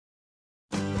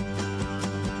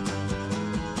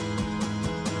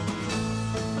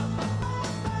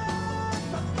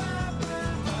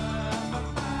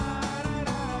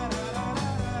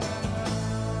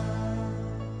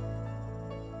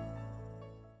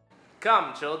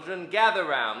Come, children, gather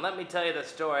round. Let me tell you the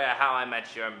story of how I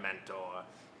met your mentor.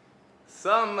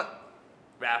 Some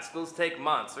rascals take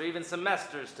months or even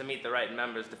semesters to meet the right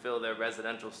members to fill their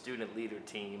residential student leader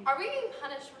team. Are we being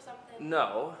punished for something?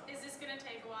 No. Is this gonna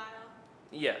take a while?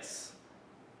 Yes.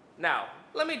 Now,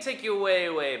 let me take you way,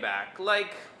 way back,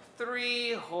 like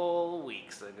 3 whole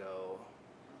weeks ago.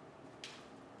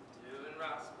 Doing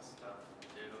rascal stuff,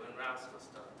 doing rascal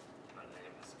stuff. My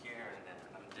name is Kieran and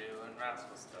I'm doing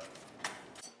rascal stuff.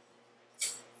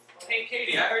 Hey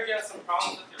Katie, I heard you had some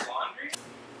problems with your laundry.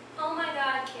 Oh my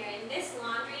god, Kieran, this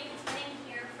laundry has been in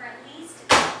here for at least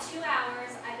 2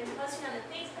 hours. I've been posting on the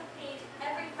Facebook page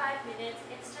every 5 minutes.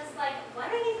 It's just like, when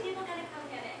are these people gonna come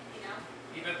get it, you know?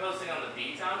 You've been posting on the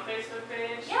B-Town Facebook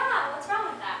page? Yeah, what's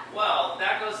wrong with that? Well,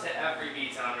 that goes to every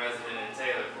B-Town resident in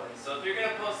Taylor Place. So if you're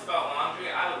gonna post about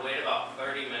laundry, I would wait about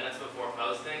 30 minutes before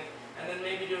posting, and then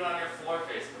maybe do it on your floor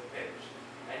Facebook page.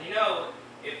 And you know,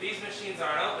 if these machines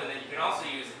aren't open, then you can also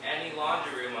use any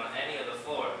laundry room on any of the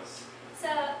floors. So,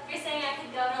 you're saying I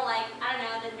could go to, like, I don't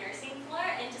know, the nursing floor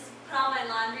and just put all my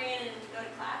laundry in and go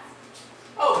to class?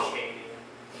 Oh, Katie.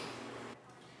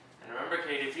 And remember,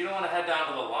 Katie, if you don't want to head down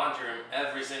to the laundry room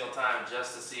every single time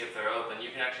just to see if they're open,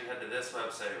 you can actually head to this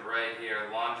website right here,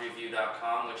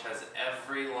 laundryview.com, which has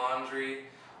every laundry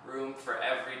room for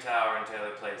every tower in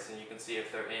Taylor Place, and you can see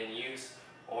if they're in use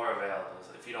or available,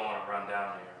 if you don't want to run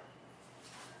down here.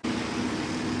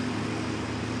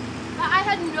 I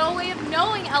had no way of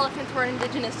knowing elephants were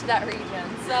indigenous to that region,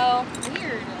 so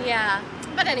weird. Yeah.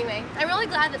 But anyway, I'm really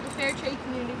glad that the Fair Trade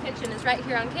Community Kitchen is right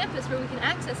here on campus where we can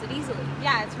access it easily.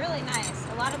 Yeah, it's really nice.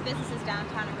 A lot of businesses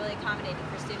downtown are really accommodating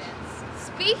for students.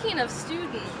 Speaking of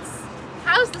students,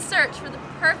 how's the search for the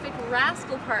perfect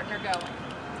rascal partner going?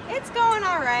 It's going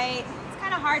all right. It's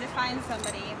kind of hard to find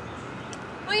somebody.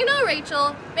 Well, you know,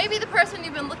 Rachel, maybe the person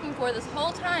you've been looking for this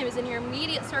whole time is in your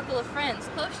immediate circle of friends,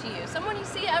 close to you, someone you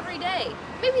see every day.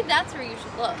 Maybe that's where you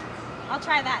should look. I'll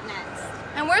try that next.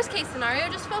 And worst case scenario,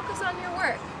 just focus on your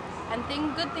work, and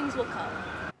good things will come.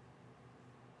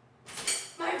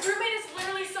 My roommate is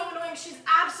literally so annoying. She's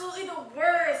absolutely the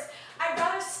worst. I'd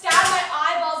rather stab my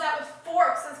eyeballs out with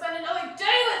forks than spend another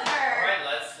day with her. All right,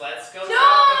 let's go talk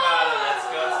about it. Let's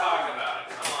go talk about it.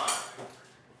 Come on.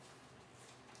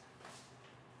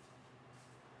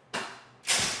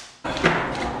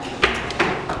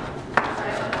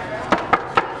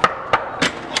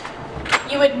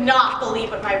 You would not believe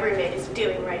what my roommate is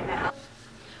doing right now.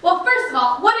 Well, first of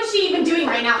all, what is she even doing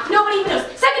right now? Nobody even knows.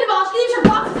 Second of all, she leaves her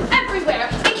boxes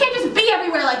everywhere. It can't just be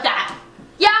everywhere like that.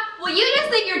 Yeah, well you just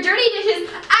leave your dirty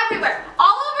dishes everywhere,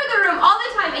 all over the room, all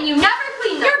the time, and you never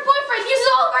clean them. Your boyfriend uses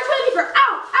all of our toilet paper.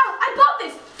 Ow, ow, I bought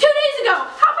this 2 days ago.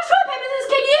 How much toilet paper does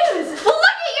this kid use? Well,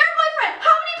 look at your boyfriend.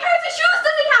 How many pairs of shoes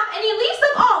does he have? And he leaves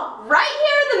them all right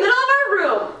here in the middle of our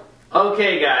room.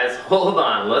 Okay, guys, hold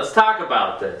on. Let's talk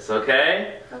about this,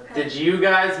 okay? Did you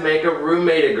guys make a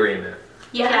roommate agreement?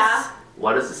 Yes. Yeah.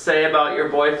 What does it say about your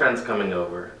boyfriends coming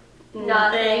over?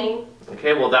 Nothing.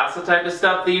 Okay, well that's the type of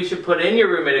stuff that you should put in your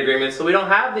roommate agreement so we don't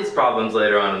have these problems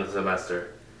later on in the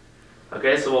semester.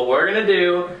 Okay, so what we're going to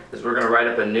do is we're going to write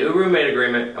up a new roommate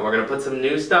agreement and we're going to put some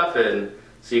new stuff in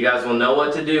so you guys will know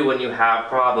what to do when you have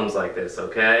problems like this,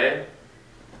 okay?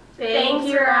 Thank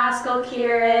you, Rascal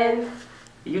Kieran.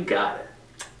 You got it.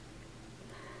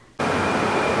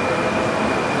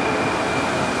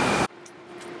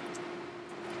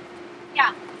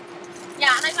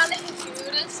 Yeah, and I found the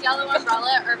cutest yellow umbrella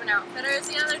at Urban Outfitters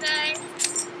the other day.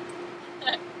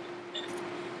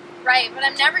 Right, but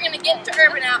I'm never going to get to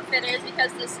Urban Outfitters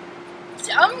because this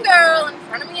dumb girl in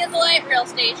front of me at the light rail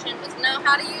station doesn't know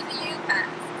how to use a U-Pass.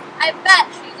 I bet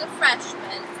she's a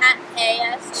freshman at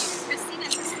ASU. Christina,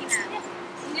 you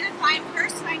need to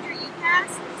first find your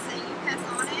U-Pass and say U-Pass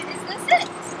on it. Is this it?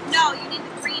 No, you need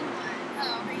the green one.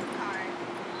 Oh. Green card.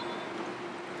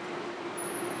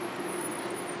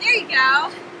 There you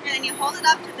go. And then you hold it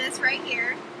up to this right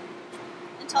here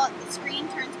until the screen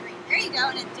turns green. There you go,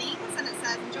 and it dings and it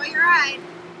says, enjoy your ride.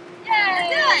 Yay!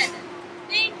 Good.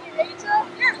 Thank you, Rachel.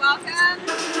 You're welcome.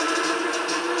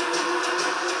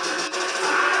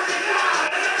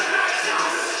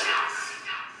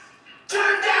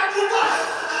 Turn down for what?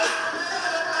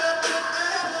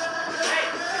 Hey,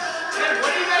 what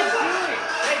are you guys doing?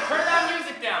 Hey, turn that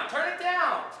music down. Turn it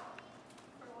down.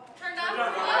 Turn down for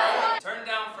what? Turn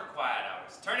down for quiet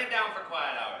hours. Turn it down for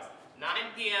quiet hours. 9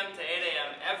 p.m. to 8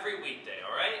 a.m. every weekday,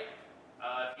 all right?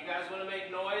 If you guys want to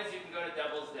make noise, you can go to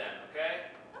Devil's Den, okay?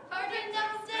 Pardon,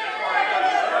 Devil's Den.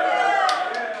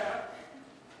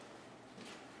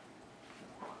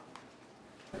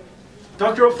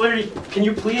 Dr. O'Flaherty, can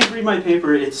you please read my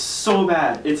paper? It's so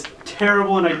bad. It's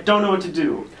terrible and I don't know what to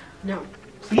do. No.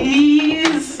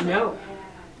 Please? No.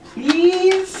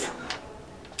 Please?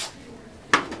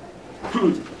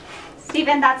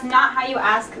 Stephen, that's not how you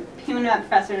ask Peanut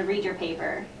Professor to read your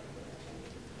paper.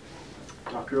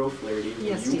 Dr. O'Flaherty, will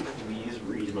Yes, you Stephen. please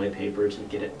read my paper to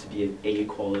get it to be an A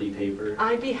quality paper?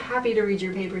 I'd be happy to read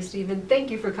your paper, Stephen. Thank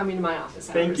you for coming to my office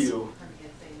hours. Thank you.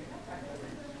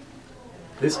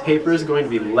 This paper is going to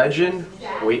be legend,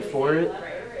 wait for it,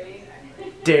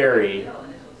 dairy.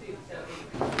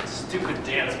 Stupid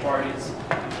dance parties.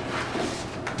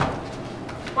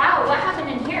 Wow, what happened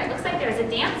in here? It looks like there was a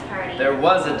dance party. There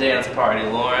was a dance party,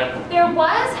 Lauren. There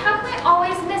was? How come I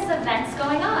always miss events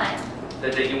going on?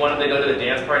 That you wanted to go to the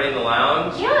dance party in the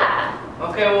lounge? Yeah.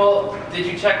 Okay, well, did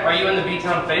you check, are you in the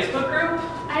B-Town Facebook group?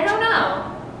 I don't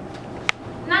know.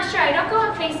 I'm not sure. I don't go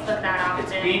on Facebook that often.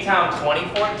 It's B-Town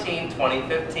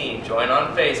 2014-2015. Join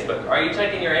on Facebook. Are you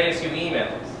checking your ASU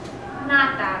emails?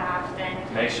 Not that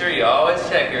often. Make sure you always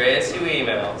check your ASU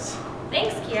emails.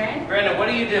 Thanks, Kieran. Brandon, what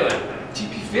are you doing?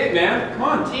 TP Fit, man. Come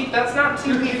on. That's not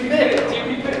TP Fit.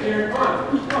 TP Fit, Kieran. Come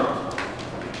on. Come on.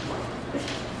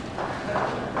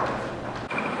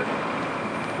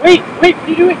 Wait, what are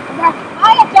you doing? Come back.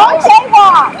 Don't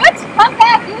jaywalk! What? Come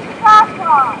back, use the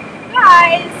crosswalk.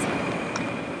 Guys!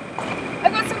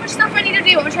 I've got so much stuff I need to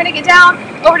do. I'm trying to get down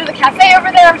over to the cafe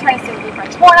over there. I'm trying to stay with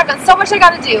French Horn. I've got so much I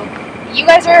gotta do. You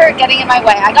guys are getting in my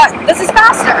way. This is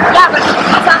faster. Yeah, but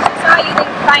it's not how you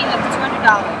didn't find them for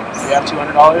 $200. You have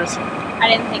 $200? I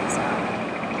didn't think so.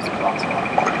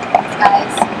 Thanks,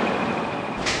 guys.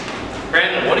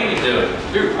 Brandon, what are you doing?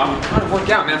 Dude, I'm trying to work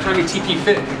out, man. I'm trying to get TP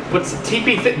Fit. What's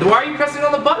TP Fit? Why are you pressing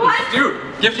on the button? Dude,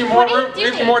 gives you more room,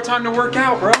 gives you more time to work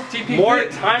out, bro. TP More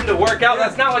Fit. time to work out?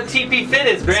 That's not what TP Fit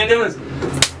is, Brandon.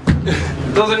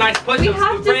 Those are nice push-ups We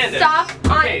have with to Brandon. stop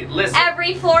Okay, on listen.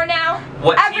 every floor now.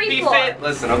 What every TP floor. Fit,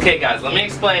 listen, okay guys, let me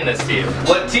explain this to you.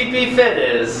 What TP Fit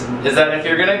is that if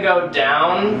you're gonna go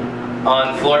down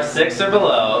on floor 6 or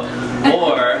below,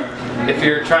 or if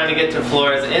you're trying to get to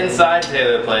floors inside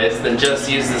Taylor Place, then just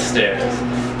use the stairs.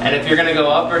 And if you're gonna go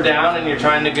up or down and you're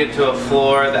trying to get to a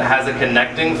floor that has a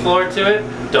connecting floor to it,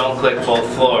 don't click both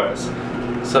floors.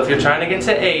 So if you're trying to get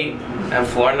to 8 and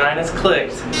floor 9 is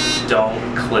clicked, don't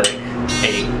click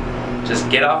 8. Just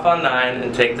get off on 9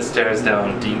 and take the stairs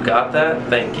down. Do you got that?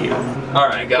 Thank you.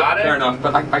 Alright, got it? Fair enough,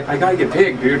 but I gotta get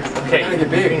big, dude. Okay, I gotta get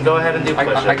you can big. go ahead and do I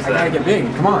push-ups gotta then. get big.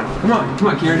 Come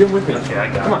on, Kieran, do it with me. Okay, I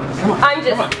got Come on, come on. I'm just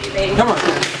come on. leaving. Come on,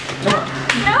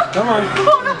 No? come on.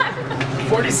 Hold on.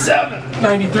 47!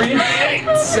 93,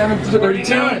 7 to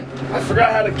 32. I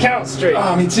forgot how to count straight.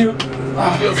 Oh, me too.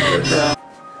 Oh, feels good, bro.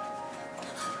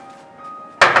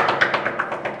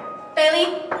 Bailey?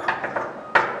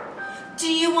 Do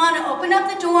you want to open up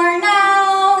the door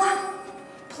now?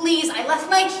 Please, I left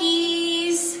my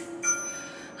keys.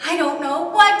 I don't know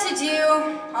what to do.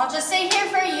 I'll just stay here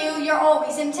for you. You're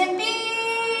always in Tempe.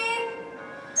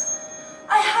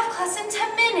 I have class in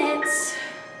 10 minutes.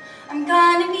 I'm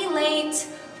gonna be late.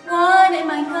 What am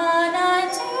I gonna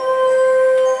do?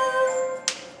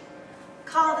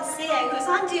 Call the CA who's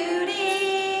on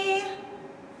duty.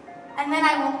 And then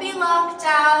I won't be locked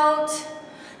out.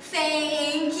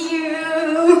 Thank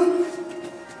you.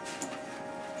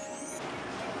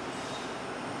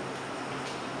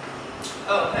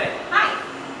 Oh, hey. Hi.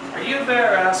 Are you a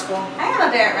Barrett Rascal? I am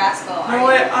a Barrett Rascal. No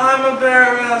way, I'm a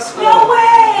Barrett Rascal. No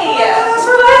way!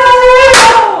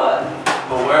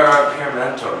 But where are our peer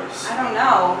mentors? I don't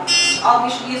know. We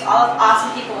should use all of the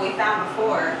awesome people we found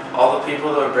before. All the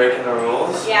people that are breaking the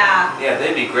rules? Yeah. Yeah,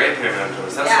 they'd be great peer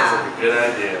mentors. That sounds like a good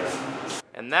idea.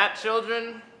 And that,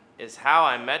 children, is how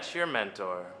I met your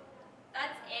mentor.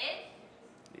 That's it?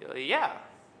 Yeah.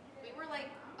 We were like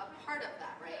a part of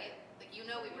that, right? Like you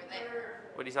know we were there.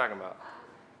 What are you talking about?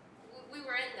 We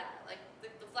were in that, like the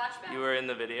flashback. You were in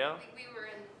the video? Like, we were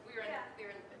in the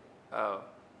video. Oh.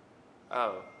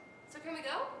 Oh. So can we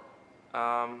go?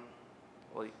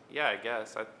 Well, yeah, I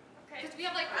guess. Because we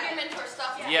have like peer mentor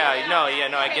stuff. I get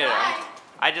it. Bye.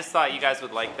 I just thought you guys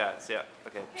would like that. So, yeah.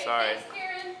 Okay, sorry. Thanks,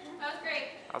 Karen. That was great.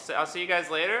 I'll see you guys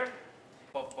later.